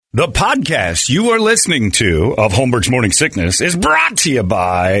The podcast you are listening to of Holmberg's Morning Sickness is brought to you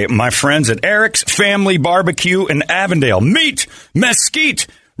by my friends at Eric's Family Barbecue in Avondale. Meet, mesquite,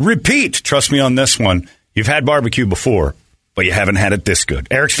 repeat. Trust me on this one. You've had barbecue before, but you haven't had it this good.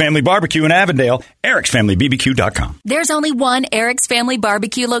 Eric's Family Barbecue in Avondale, ericsfamilybbq.com. There's only one Eric's Family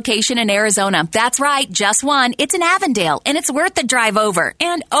Barbecue location in Arizona. That's right, just one. It's in Avondale, and it's worth the drive over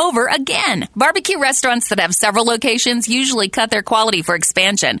and over again. Barbecue restaurants that have several locations usually cut their quality for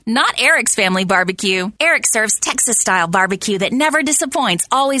expansion. Not Eric's Family Barbecue. Eric serves Texas-style barbecue that never disappoints,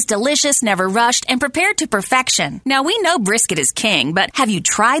 always delicious, never rushed, and prepared to perfection. Now, we know brisket is king, but have you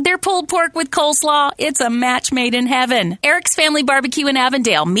tried their pulled pork with coleslaw? It's a match made in heaven. Eric's Family Barbecue in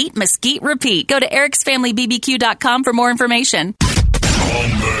Avondale. Meet, mesquite, repeat. Go to ericsfamilybbq.com for more information.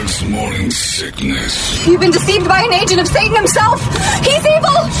 Holmberg's Morning Sickness. You've been deceived by an agent of Satan himself. He's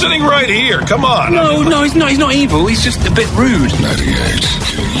evil. Sitting right here. Come on. No, he's not evil. He's just a bit rude. 98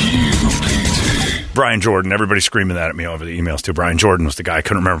 KUPD. Brian Jordan. Everybody screaming that at me over the emails, too. Brian Jordan was the guy I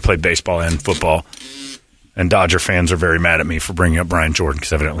couldn't remember played baseball and football. And Dodger fans are very mad at me for bringing up Brian Jordan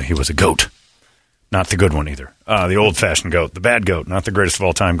because evidently he was a GOAT. Not the good one either. The old-fashioned GOAT. The bad GOAT. Not the greatest of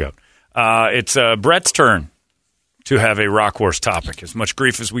all-time GOAT. It's Brett's turn to have a Rock Wars topic. As much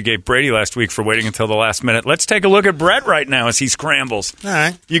grief as we gave Brady last week for waiting until the last minute, let's take a look at Brett right now as he scrambles. All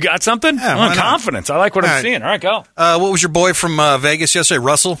right. You got something? Yeah, confidence. I like what I'm right. seeing. All right, go. What was your boy from Vegas yesterday,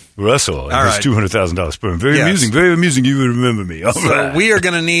 Russell? Russell. All right. $200,000 sperm. Very Yes. amusing. Very amusing. You would remember me. All So right. we are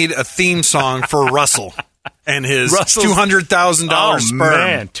going to need a theme song for Russell and his Russell's- $200,000 sperm.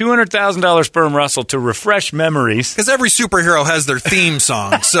 Man, $200,000 sperm Russell to refresh memories. Because every superhero has their theme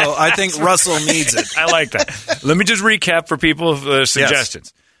song, so I think Russell needs it. I like that. Let me just recap for people the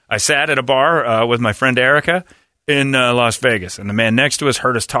suggestions. Yes. I sat at a bar with my friend Erica in Las Vegas, and the man next to us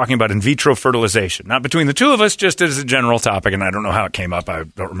heard us talking about in vitro fertilization. Not between the two of us, just as a general topic, and I don't know how it came up. I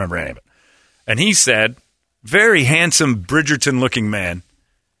don't remember any of it. And he said, very handsome Bridgerton-looking man,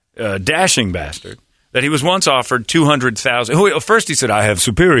 dashing bastard, that he was once offered $200,000. First he said, I have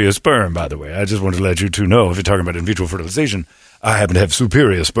superior sperm, by the way. I just wanted to let you two know, if you're talking about in vitro fertilization, I happen to have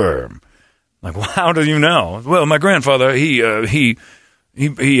superior sperm. Like, well, how do you know? Well, my grandfather, he had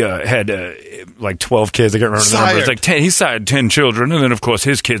like 12 kids. I can't remember the number. It's like 10. He sired 10 children, and then, of course,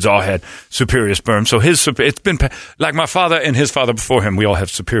 his kids all had superior sperm. So it's been like my father and his father before him, we all have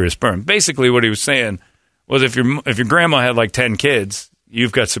superior sperm. Basically, what he was saying was if your grandma had like 10 kids,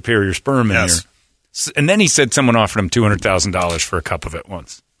 you've got superior sperm in here. And then he said someone offered him $200,000 for a cup of it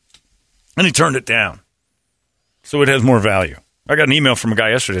once. And he turned it down. So it has more value. I got an email from a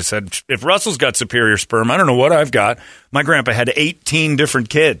guy yesterday that said, if Russell's got superior sperm, I don't know what I've got. My grandpa had 18 different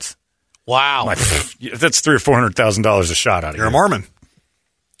kids. Wow. Like, that's $300,000 or $400,000 a shot out of You're a Mormon.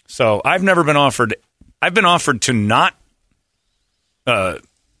 So I've never been offered. I've been offered to not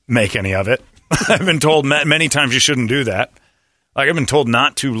make any of it. I've been told many times you shouldn't do that. Like, I've been told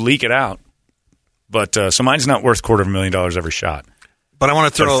not to leak it out. But so mine's not worth $250,000 every shot. But I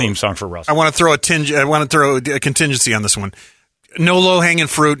want to throw a theme song for Russell. I want to throw a contingency on this one. No low hanging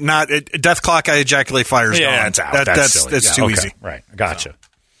fruit. Not death clock. I ejaculate. Fire's gone. Yeah, it's out. That's too okay. easy. Right, gotcha.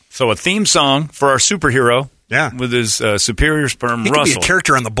 So a theme song for our superhero. Yeah, with his superior sperm, he Russell. He could be a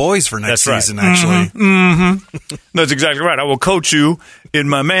character on The Boys for next season. Right. Actually, That's exactly right. I will coach you in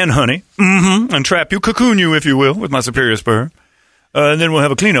my man honey, and trap you, cocoon you, if you will, with my superior sperm. And then we'll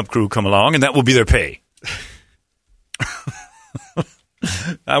have a cleanup crew come along, and that will be their pay.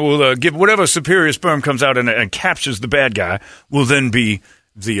 I will give whatever superior sperm comes out and captures the bad guy will then be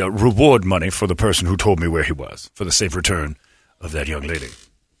the reward money for the person who told me where he was for the safe return of that young lady.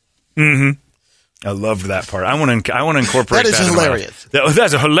 I loved that part. I want to incorporate that. That is hilarious.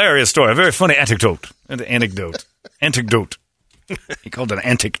 That's a hilarious story. A very funny anecdote. Anecdote. He called it an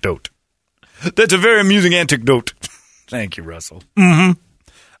anecdote. That's a very amusing anecdote. Thank you, Russell. I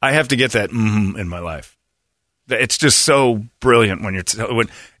have to get that in my life. It's just so brilliant when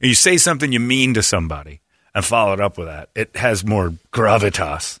you say something you mean to somebody and follow it up with that. It has more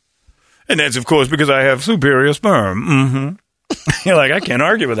gravitas. And that's, of course, because I have superior sperm. You're like, I can't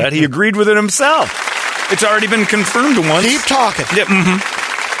argue with that. He agreed with it himself. It's already been confirmed once. Keep talking. Yeah,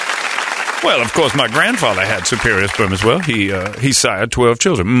 Well, of course, my grandfather had superior sperm as well. He sired 12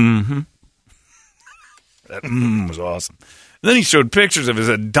 children. That was awesome. And then he showed pictures of his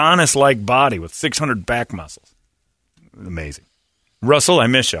Adonis-like body with 600 back muscles. Amazing. Russell, I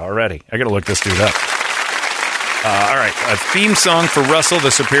miss you already. I got to look this dude up. All right, a theme song for Russell,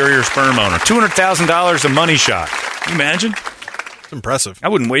 the superior sperm owner. $200,000 a money shot. Can you imagine? It's impressive. I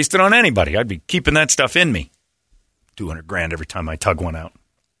wouldn't waste it on anybody. I'd be keeping that stuff in me. $200,000 every time I tug one out.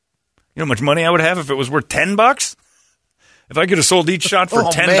 You know how much money I would have if it was worth $10? If I could have sold each shot for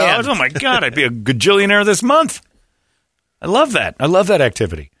 $10, man. oh my God, I'd be a gajillionaire this month. I love that. I love that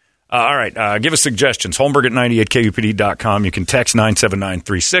activity. All right, give us suggestions. Holmberg at 98kupd.com. You can text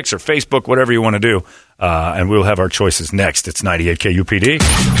 97936 or Facebook, whatever you want to do, and we'll have our choices next. It's 98KUPD.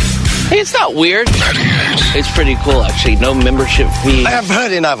 Hey, it's not weird. It's pretty cool, actually. No membership fee. I have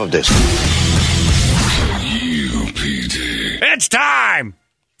heard enough of this. It's time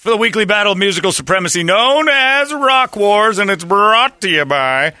for the weekly battle of musical supremacy known as Rock Wars, and it's brought to you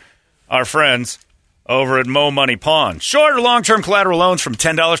by our friends over at Mo Money Pawn. Short or long-term collateral loans from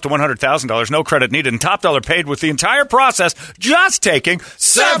 $10 to $100,000. No credit needed and top dollar paid with the entire process just taking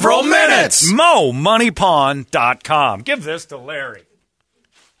several minutes. MoMoneyPawn.com. Give this to Larry.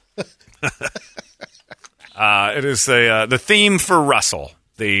 It is the theme for Russell,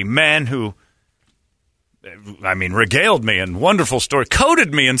 the man who, regaled me in wonderful story,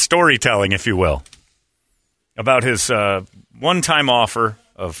 coded me in storytelling, if you will, about his one-time offer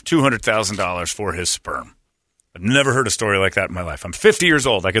of $200,000 for his sperm. I've never heard a story like that in my life. I'm 50 years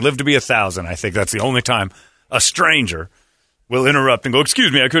old. I could live to be 1,000. I think that's the only time a stranger will interrupt and go,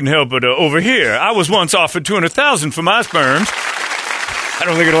 excuse me, I couldn't help but over here. I was once offered $200,000 for my sperms. I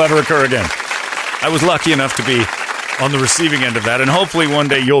don't think it'll ever occur again. I was lucky enough to be on the receiving end of that, and hopefully one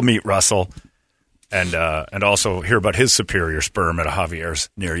day you'll meet Russell and also hear about his superior sperm at a Javier's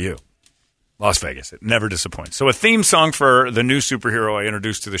near you. Las Vegas. It never disappoints. So a theme song for the new superhero I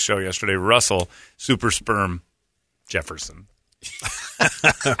introduced to the show yesterday, Russell Super Sperm Jefferson.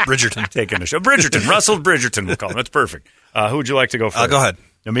 Bridgerton. Taking the show. Bridgerton. Russell Bridgerton, we'll call him. That's perfect. Who would you like to go first? Go ahead.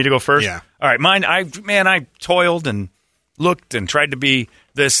 You want me to go first? Yeah. All right. Mine, I toiled and looked and tried to be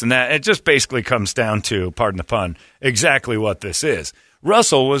this and that. It just basically comes down to, pardon the pun, exactly what this is.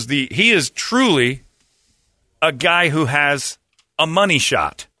 Russell he is truly a guy who has a money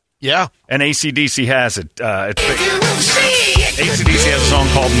shot. Yeah. And AC/DC has it. AC/DC has a song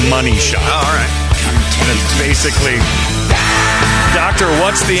called Money Shot. Oh, all right. And it's basically, Doctor,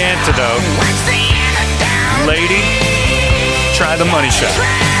 what's the antidote? Lady, try the money shot.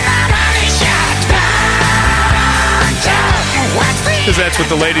 Because that's what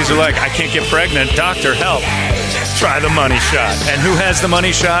the ladies are like. I can't get pregnant. Doctor, help. Try the money shot. And who has the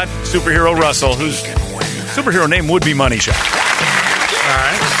money shot? Superhero Russell, whose superhero name would be Money Shot. All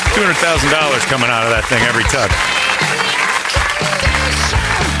right. $200,000 coming out of that thing every tug.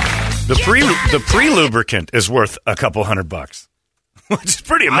 The pre-lubricant is worth a couple $100, which is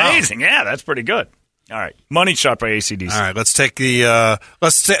pretty amazing. Wow. Yeah, that's pretty good. All right. Money Shot by AC/DC. All right, let's take the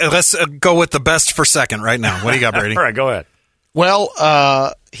let's go with the best for second right now. What do you got, Brady? All right, go ahead.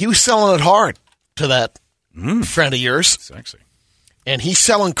 Well, he was selling it hard to that friend of yours. Sexy. And he's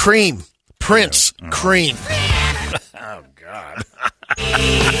selling cream. Prince cream. Oh, God.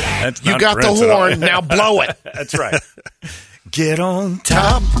 That's you got Prince the horn, now blow it. That's right. Get on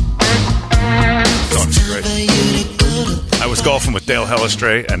top. Song's great. I was golfing with Dale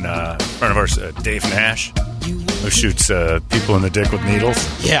Hellestray and a friend of ours, Dave Nash, who shoots people in the dick with needles.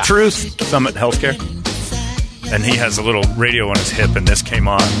 Yeah. Truth, Summit Healthcare. And he has a little radio on his hip, and this came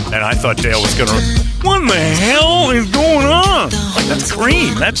on. And I thought Dale was going to, what the hell is going on? Like, that's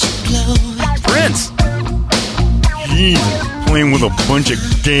Cream. That's Prince. Jesus, playing with a bunch of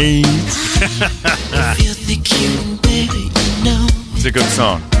gays. It's a good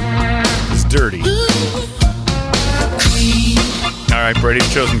song. It's dirty. All right, Brady's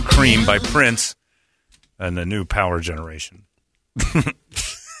chosen Cream by Prince and the new Power Generation.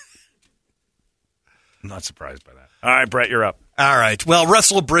 I'm not surprised by that. All right, Brett, you're up. All right. Well,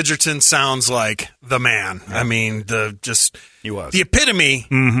 Russell Bridgerton sounds like the man. Yeah. I mean, he was the epitome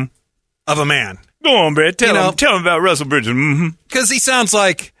of a man. Go on, Brett. Tell him about Russell Bridgerton. Because he sounds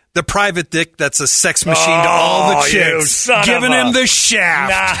like the private dick that's a sex machine to all the chicks, giving him the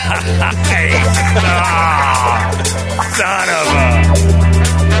shaft. Son of a...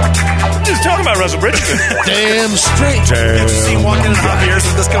 Just talking about Russell Bridgerton. Damn straight. Have you seen walking in Javier's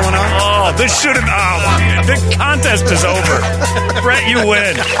with this going on? Oh, this shouldn't... the contest is over. Brett, you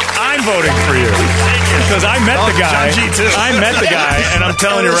win. I'm voting for you. Because I met the guy. John G. too. I met the guy, and I'm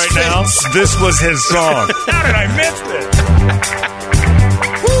telling you right now, this was his song. How did I miss this?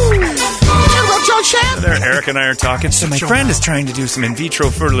 There, Eric and I are talking. So my friend is trying to do some in vitro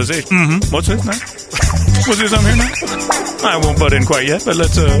fertilization. What's his name? What's his name here now? I won't butt in quite yet, but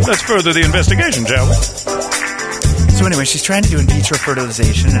let's further the investigation, shall we? So anyway, she's trying to do in vitro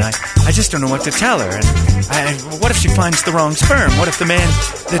fertilization, and I just don't know what to tell her. And what if she finds the wrong sperm? What if the man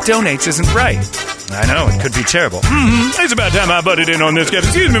that donates isn't right? I know, it could be terrible. It's about time I butted in on this, guys.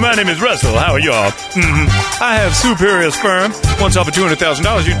 Excuse me, my name is Russell. How are y'all? I have superior sperm. Once offered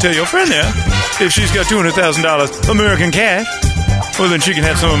 $200,000, you tell your friend there. If she's got $200,000 American cash, well, then she can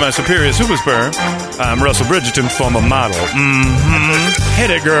have some of my superior super sperm. I'm Russell Bridgerton, former model. Hit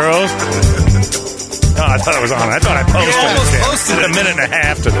it, girls. Oh, I thought it was on. I thought I posted it. A minute and a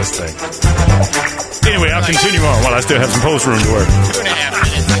half to this thing. Anyway, I'll continue on while I still have some post room to work.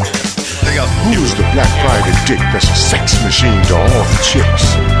 2.5 minutes. Who's the black private dick that's a sex machine to all the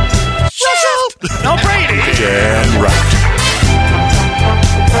chicks? No, Brady. Damn right.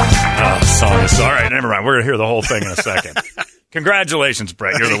 Oh, song is all right. Never mind. We're gonna hear the whole thing in a second. Congratulations,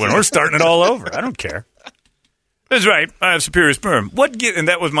 Brett. You're the winner. We're starting it all over. I don't care. That's right. I have superior sperm. And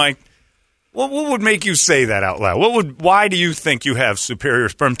that was my. What would make you say that out loud? Why do you think you have superior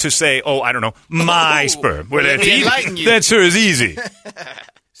sperm to say? Oh, I don't know, my sperm. Well, that's sure is easy.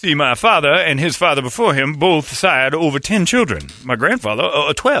 See, my father and his father before him both sired over 10 children. My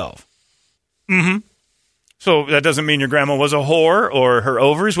grandfather, 12. Mm-hmm. So that doesn't mean your grandma was a whore or her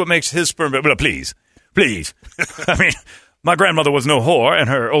ovaries. What makes his sperm? Well, please. I mean, my grandmother was no whore, and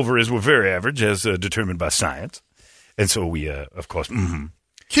her ovaries were very average, as determined by science. And so we, of course,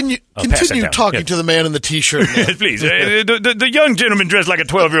 Can you continue talking to the man in the T-shirt? Please. The young gentleman dressed like a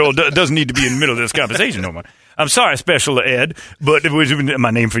 12-year-old doesn't need to be in the middle of this conversation no more. I'm sorry, Special Ed, but it was my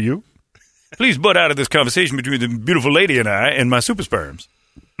name for you. Please butt out of this conversation between the beautiful lady and I and my super sperms.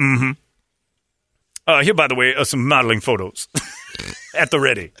 Mm-hmm. Here, by the way, some modeling photos at the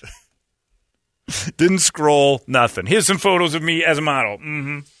ready. Didn't scroll, nothing. Here's some photos of me as a model.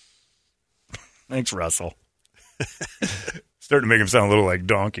 Mm-hmm. Thanks, Russell. Starting to make him sound a little like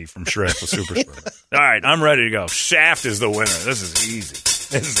Donkey from Shrek with Super Sperm. All right, I'm ready to go. Shaft is the winner. This is easy.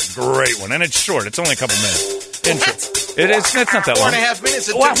 This is a great one, and it's short. It's only a couple minutes. It's not that long. 4.5 minutes.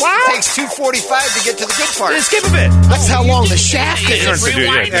 It takes 2:45 to get to the good part. Skip a bit. That's how long the shaft is. Go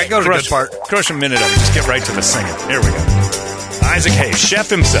to the good part. Crush a minute of it. Just get right to the singing. Here we go. Isaac Hayes, chef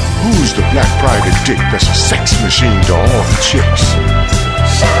himself. Who's the black private dick that's a sex machine to all the chicks?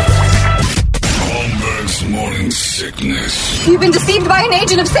 Holmberg's morning sickness. You've been deceived by an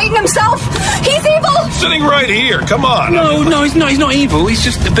agent of Satan himself. He's evil. Sitting right here. Come on. No, he's not evil. He's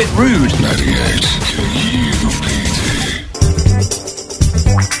just a bit rude. 98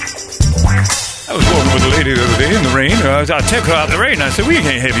 I was walking with a lady the other day in the rain. I took her out in the rain. I said, we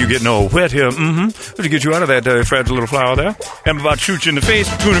can't have you getting all wet here. Mm-hmm. Let's get you out of that fragile little flower there. I'm about to shoot you in the face.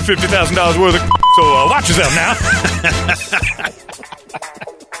 $250,000 worth of so watch yourself now.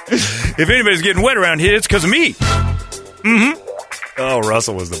 If anybody's getting wet around here, it's because of me. Mm-hmm. Oh,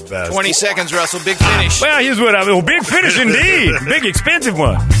 Russell was the best. 20 seconds, Russell. Big finish. Well, here's what big finish indeed. Big expensive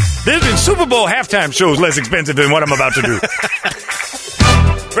one. There's been Super Bowl halftime shows less expensive than what I'm about to do.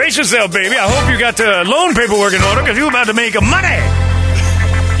 Brace yourself, baby. I hope you got the loan paperwork in order because you're about to make money.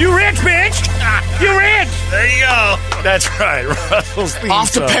 You rich, bitch. You rich. There you go. That's right. Russell's theme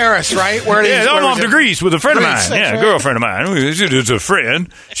off to song. Paris, right? Where I'm off to Greece with a friend of mine. Greece, Yeah, a girlfriend of mine. It's a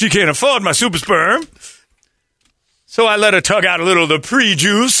friend. She can't afford my super sperm. So I let her tug out a little of the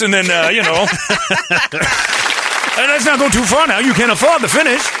pre-juice and then, and let's not go too far now. You can't afford the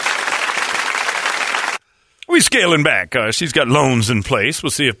finish. We're scaling back. She's got loans in place. We'll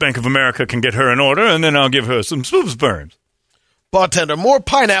see if Bank of America can get her in order, and then I'll give her some super sperms. Bartender, more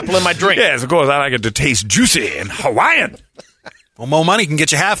pineapple in my drink. Yes, of course. I like it to taste juicy and Hawaiian. Well, more money can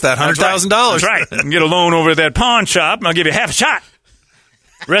get you half that, $100,000. That's right. You can get a loan over at that pawn shop, and I'll give you half a shot.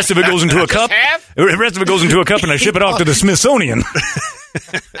 The rest of it goes into a cup. The rest of it goes into a cup, and I ship it off to the Smithsonian.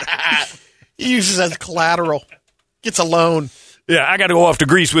 He uses it as collateral. Gets a loan. Yeah, I got to go off to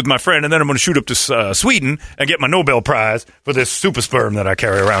Greece with my friend, and then I'm going to shoot up to Sweden and get my Nobel Prize for this super sperm that I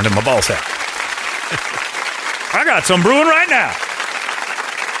carry around in my ball sack. I got some brewing right now.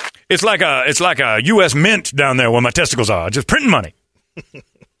 It's like a U.S. Mint down there where my testicles are, just printing money.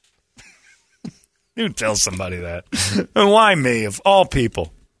 You tell somebody that. And why me, of all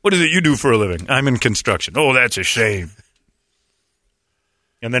people? What is it you do for a living? I'm in construction. Oh, that's a shame.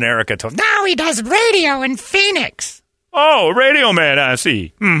 And then Erica told me, now he does radio in Phoenix. Oh, radio man, I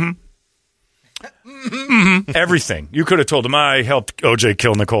see. Mm-hmm. Mm-hmm. Everything. You could have told him I helped OJ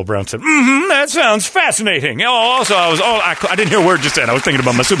kill Nicole Brown. Said, mm-hmm, that sounds fascinating. Oh, also, I didn't hear a word just then. I was thinking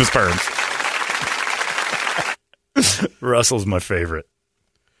about my super sperms. Russell's my favorite.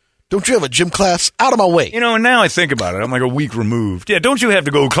 Don't you have a gym class? Out of my way. You know, and now I think about it, I'm like a week removed. Yeah, don't you have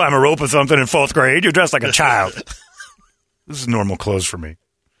to go climb a rope or something in 4th grade? You're dressed like a child. This is normal clothes for me.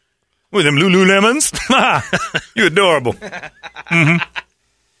 With them Lululemons? You adorable. Mm-hmm.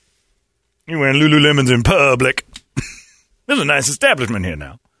 You wearing Lululemons in public. There's a nice establishment here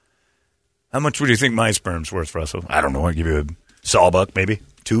now. How much would you think my sperm's worth, Russell? I don't know. I'll give you a sawbuck, maybe.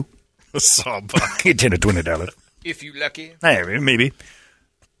 2? A sawbuck. $10 to $20. If you lucky. Hey, maybe.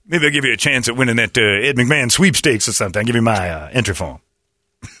 Maybe I'll give you a chance at winning that Ed McMahon sweepstakes or something. I'll give you my entry form.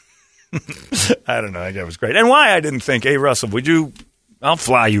 I don't know. That was great. And why I didn't think, hey, Russell, I'll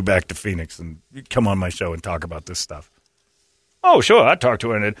fly you back to Phoenix and you come on my show and talk about this stuff. Oh, sure. I'd talk to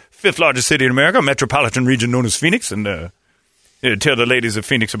her in the fifth largest city in America, metropolitan region known as Phoenix, and tell the ladies of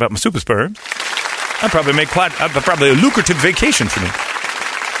Phoenix about my super sperm. I'd probably a lucrative vacation for me.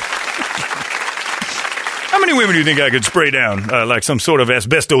 How many women do you think I could spray down like some sort of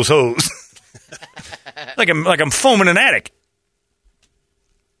asbestos hose? like I'm foaming an attic.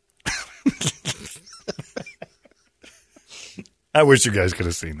 I wish you guys could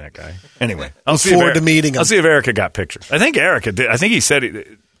have seen that guy. Anyway, I'll see if Erica got pictures. I think Erica did. I think he said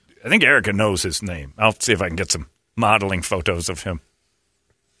I think Erica knows his name. I'll see if I can get some modeling photos of him.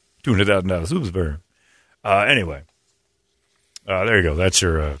 $200,000 super sperm. Anyway, there you go. That's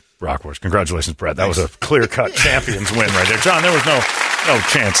your Rock Wars. Congratulations, Brett. That was a clear-cut champions win right there. John, there was no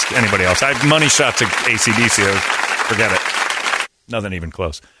chance to anybody else. I had money shot to AC/DC. Forget it. Nothing even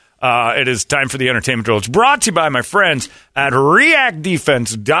close. It is time for the entertainment drill. It's brought to you by my friends at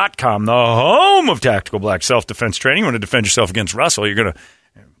reactdefense.com, the home of tactical black self-defense training. You want to defend yourself against Russell, you're going to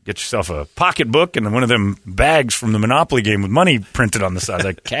get yourself a pocketbook and one of them bags from the Monopoly game with money printed on the side,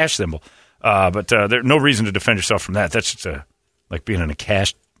 like cash symbol. But there's no reason to defend yourself from that. That's just like being in a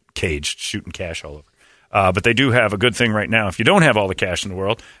cash cage, shooting cash all over. But they do have a good thing right now. If you don't have all the cash in the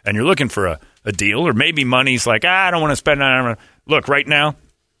world and you're looking for a deal, or maybe money's like, I don't want to spend it. Look, right now,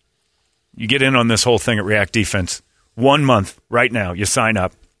 you get in on this whole thing at React Defense. 1 month right now, you sign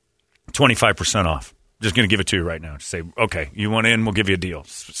up, 25% off. Just going to give it to you right now. Just say, okay, you want in, we'll give you a deal.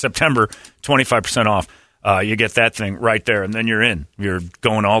 September, 25% off. You get that thing right there, and then you're in. You're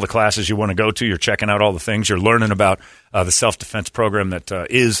going to all the classes you want to go to. You're checking out all the things. You're learning about the self-defense program that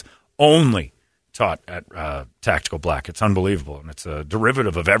is only taught at Tactical Black. It's unbelievable, and it's a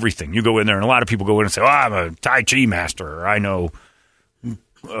derivative of everything. You go in there, and a lot of people go in and say, I'm a Tai Chi master, or I know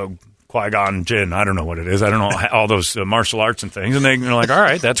Qui-Gon Jinn. I don't know what it is. I don't know all those martial arts and things. And they're like, all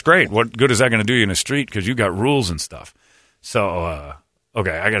right, that's great. What good is that going to do you in the street? Because you got rules and stuff. So,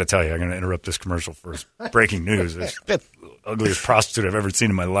 okay, I got to tell you, I'm going to interrupt this commercial for breaking news. It's the ugliest prostitute I've ever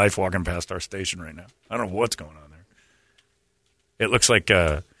seen in my life walking past our station right now. I don't know what's going on there. It looks like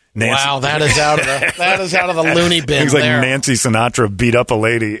Nancy. Wow, that is out of the loony bin. Looks like there. Nancy Sinatra beat up a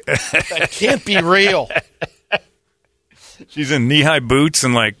lady. That can't be real. She's in knee-high boots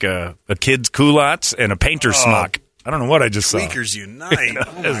and like a kid's culottes and a painter's smock. I don't know what I just saw. Tweakers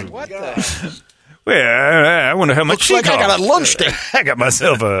unite. What the? Well, I wonder how much Looks like I got a lunch date. I got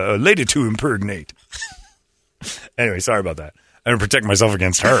myself a lady to impregnate. Anyway, sorry about that. I'm going to protect myself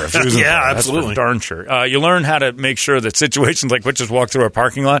against her. If she was absolutely. That's for darn sure. You learn how to make sure that situations like what just walked through our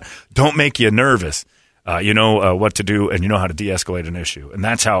parking lot don't make you nervous. You know what to do, and you know how to de-escalate an issue. And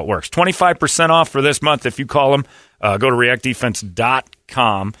that's how it works. 25% off for this month if you call them. Go to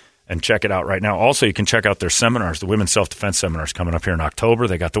reactdefense.com and check it out right now. Also, you can check out their seminars, the Women's Self-Defense Seminars coming up here in October.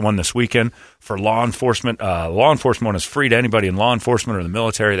 They got the one this weekend for law enforcement. Law enforcement one is free to anybody in law enforcement or the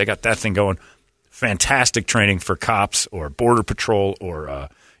military. They got that thing going. Fantastic training for cops or Border Patrol or,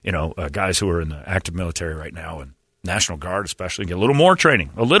 guys who are in the active military right now and National Guard especially. Get a little more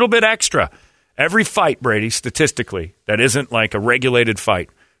training, a little bit extra. Every fight, Brady, statistically, that isn't like a regulated fight,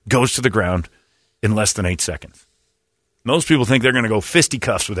 goes to the ground in less than 8 seconds. Most people think they're going to go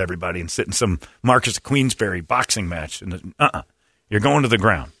fisticuffs with everybody and sit in some Marcus of Queensberry boxing match. And you're going to the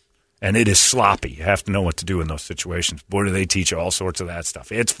ground, and it is sloppy. You have to know what to do in those situations. Boy, do they teach you all sorts of that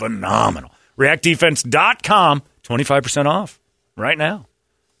stuff. It's phenomenal. ReactDefense.com, 25% off right now.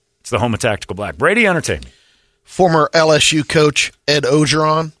 It's the home of Tactical Black. Brady, entertain me. Former LSU coach Ed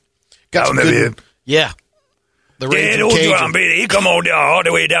Ogeron. Got some good, yeah. The Ed Ogeron, baby, he come all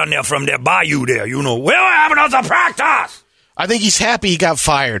the way down there from that bayou there, you know. Well, what happened to the practice? I think he's happy he got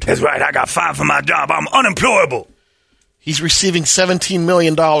fired. That's right. I got fired from my job. I'm unemployable. He's receiving $17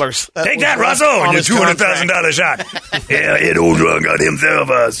 million. Take that, Russell, and your $200,000 shot. Yeah, Ed Ogeron got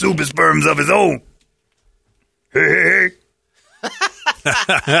himself super sperms of his own. Hey.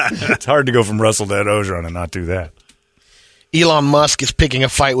 It's hard to go from Russell to Ed Ogeron and not do that. Elon Musk is picking a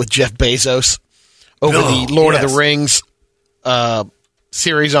fight with Jeff Bezos over the Lord of the Rings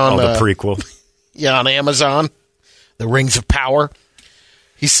series on the prequel. Yeah, on Amazon, The Rings of Power.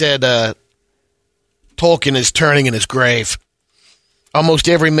 He said Tolkien is turning in his grave. Almost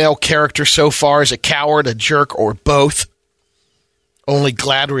every male character so far is a coward, a jerk, or both. Only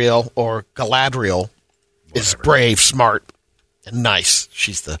Galadriel is brave, smart, and nice.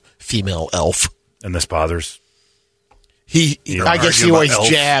 She's the female elf. And this bothers. I guess he always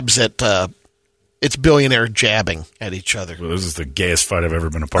jabs at It's billionaire jabbing at each other. Well, this is the gayest fight I've ever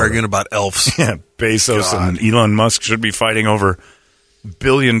been a part Arguing of. about elves. Yeah, Bezos and Elon Musk should be fighting over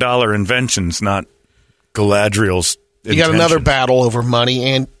billion-dollar inventions, not Galadriel's You got another battle over money,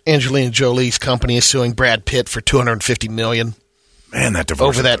 and Angelina Jolie's company is suing Brad Pitt for $250 million. Man, that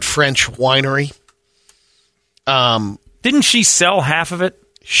divorce over that French winery. Didn't she sell half of it?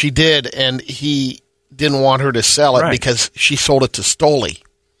 She did, and he didn't want her to sell it because she sold it to Stoli.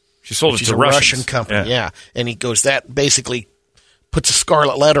 She sold it to a Russians. Russian company, yeah. And he goes, that basically puts a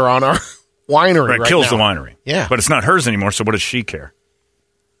scarlet letter on our winery right kills now. the winery. Yeah. But it's not hers anymore, so what does she care?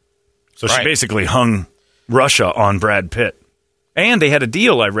 So she basically hung Russia on Brad Pitt. And they had a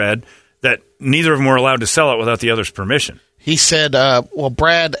deal, I read, that neither of them were allowed to sell it without the other's permission. He said,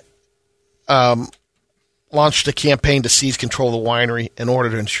 Brad launched a campaign to seize control of the winery in order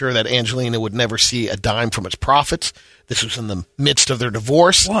to ensure that Angelina would never see a dime from its profits. This was in the midst of their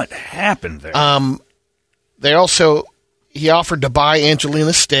divorce. What happened there? He offered to buy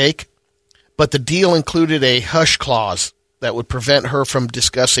Angelina's stake, but the deal included a hush clause that would prevent her from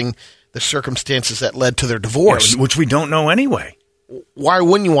discussing the circumstances that led to their divorce. Yeah, which we don't know anyway. Why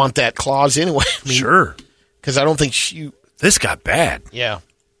wouldn't you want that clause anyway? Sure. Because I don't think This got bad. Yeah.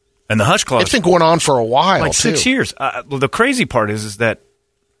 And the hush clause... It's been going on for a while, like 6 years. Well, the crazy part is that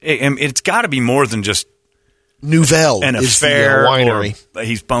it's got to be more than just... Nouvelle an is affair, the winery. Or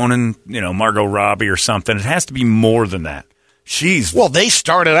he's boning, Margot Robbie or something. It has to be more than that. Well, they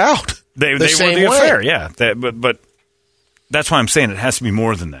started out. They were the affair, yeah. But that's why I'm saying it has to be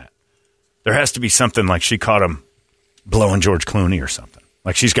more than that. There has to be something like she caught him blowing George Clooney or something.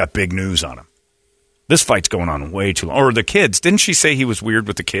 Like she's got big news on him. This fight's going on way too long. Or the kids. Didn't she say he was weird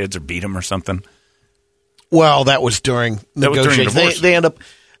with the kids or beat him or something? Well, that was during negotiations. They end up,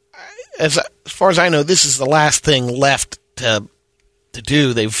 as far as I know, this is the last thing left to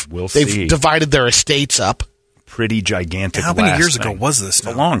do. They've divided their estates up. Pretty gigantic. How many years ago was this? It's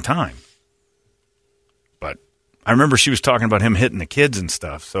a long time. But I remember she was talking about him hitting the kids and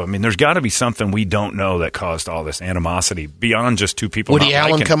stuff. So, I mean, there's got to be something we don't know that caused all this animosity beyond just two people. Woody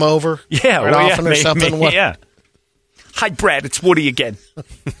Allen come over? Yeah. Often or something? Yeah. Hi, Brad. It's Woody again.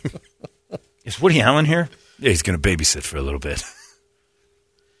 Is Woody Allen here? Yeah, he's going to babysit for a little bit.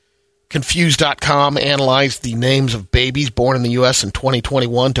 Confused.com analyzed the names of babies born in the U.S. in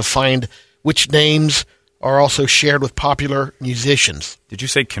 2021 to find which names are also shared with popular musicians. Did you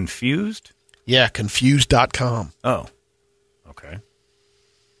say Confused? Yeah, Confused.com. Oh, okay.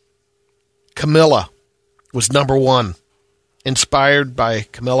 Camilla was number one, inspired by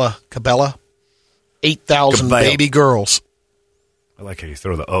Camilla Cabella. 8,000 baby girls. I like how you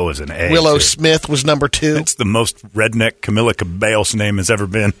throw the O as an A. Willow Smith was number two. That's the most redneck Camilla Cabello's name has ever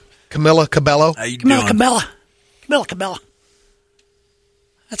been. Camilla Cabello. How you Camilla doing? Camilla Cabella.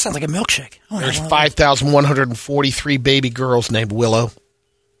 That sounds like a milkshake. There's 5,143 baby girls named Willow.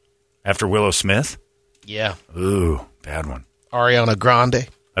 After Willow Smith? Yeah. Ooh, bad one. Ariana Grande.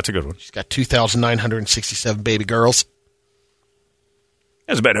 That's a good one. She's got 2,967 baby girls.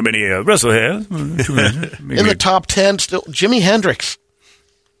 That's about how many Russell has. In the top 10, still, Jimi Hendrix.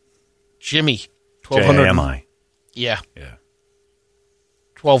 Jimmy. 1,200. J-M-I. Yeah. Yeah.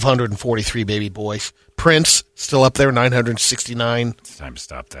 1,243 baby boys. Prince, still up there, 969. It's time to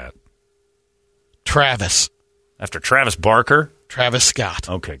stop that. Travis. After Travis Barker? Travis Scott.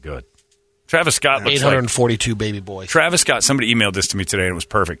 Okay, good. Travis Scott looks 842 baby boys. Travis Scott, somebody emailed this to me today and it was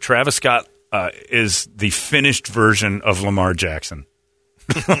perfect. Travis Scott is the finished version of Lamar Jackson.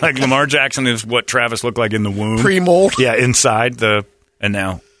 Like Lamar Jackson is what Travis looked like in the womb. Pre-mold. Yeah, inside and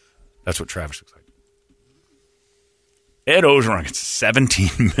now that's what Travis looks like. Ed Ogeron gets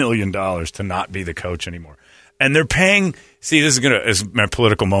 $17 million to not be the coach anymore. And they're paying, see, this is my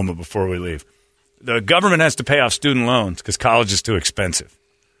political moment before we leave. The government has to pay off student loans because college is too expensive.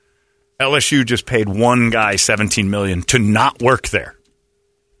 LSU just paid one guy $17 million to not work there.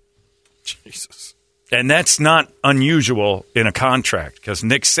 Jesus. And that's not unusual in a contract because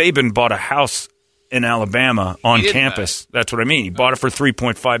Nick Saban bought a house in Alabama on campus. That's what I mean. He bought it for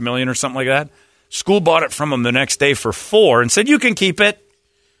 $3.5 million or something like that. School bought it from him the next day for $4 million and said, you can keep it.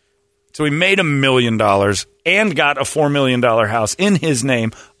 So he made $1 million and got a $4 million house in his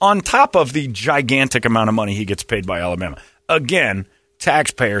name on top of the gigantic amount of money he gets paid by Alabama. Again,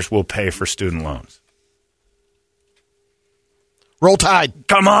 taxpayers will pay for student loans. Roll Tide.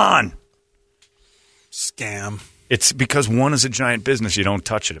 Come on. Scam. It's because one is a giant business. You don't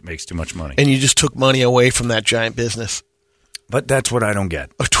touch it. It makes too much money. And you just took money away from that giant business. But that's what I don't get.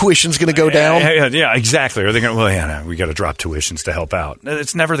 Tuition's going to go down? Yeah, exactly. Or they're going, we got to drop tuitions to help out.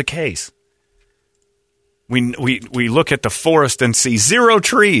 It's never the case. We look at the forest and see 0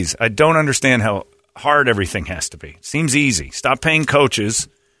 trees. I don't understand how hard everything has to be. It seems easy. Stop paying coaches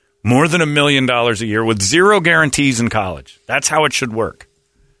more than $1 million a year with zero guarantees in college. That's how it should work.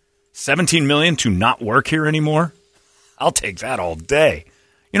 $17 million to not work here anymore? I'll take that all day.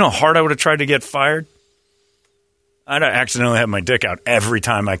 You know how hard I would have tried to get fired? I'd accidentally have my dick out every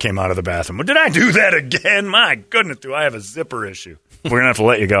time I came out of the bathroom. Well, did I do that again? My goodness, do I have a zipper issue? We're going to have to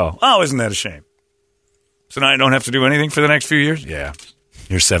let you go. Oh, isn't that a shame? So now I don't have to do anything for the next few years? Yeah.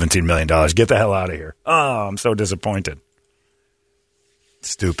 Here's $17 million. Get the hell out of here. Oh, I'm so disappointed.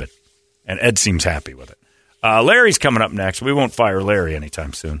 Stupid. And Ed seems happy with it. Larry's coming up next. We won't fire Larry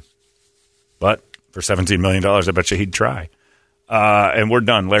anytime soon. But for $17 million, I bet you he'd try. And we're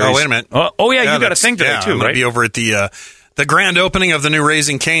done. Larry's, oh, wait a minute. You got a thing today, too, I'm right? I'll be over at the grand opening of the new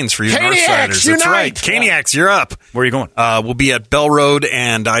Raising Cane's for you Northsiders. That's right. Caniacs, you're up. Where are you going? We'll be at Bell Road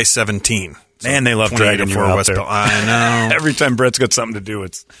and I-17. So man, they love dragging you out there. I know. Every time Brett's got something to do,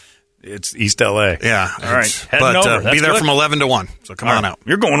 it's East L.A. Yeah. All right. But be there from 11 to 1. So come on out.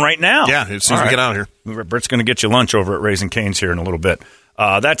 You're going right now. Yeah, as soon as we get out of here. Brett's going to get you lunch over at Raising Cane's here in a little bit.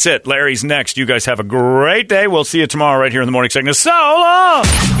 That's it. Larry's next. You guys have a great day. We'll see you tomorrow right here in the morning segment. So long!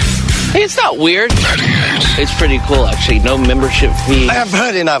 Hey, it's not weird. It's pretty cool, actually. No membership fee. I have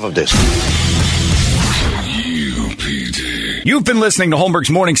heard enough of this. You've been listening to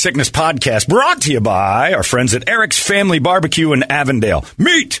Holmberg's Morning Sickness Podcast, brought to you by our friends at Eric's Family Barbecue in Avondale.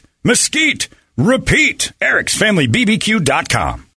 Meet, mesquite, repeat. Eric'sFamilyBBQ.com.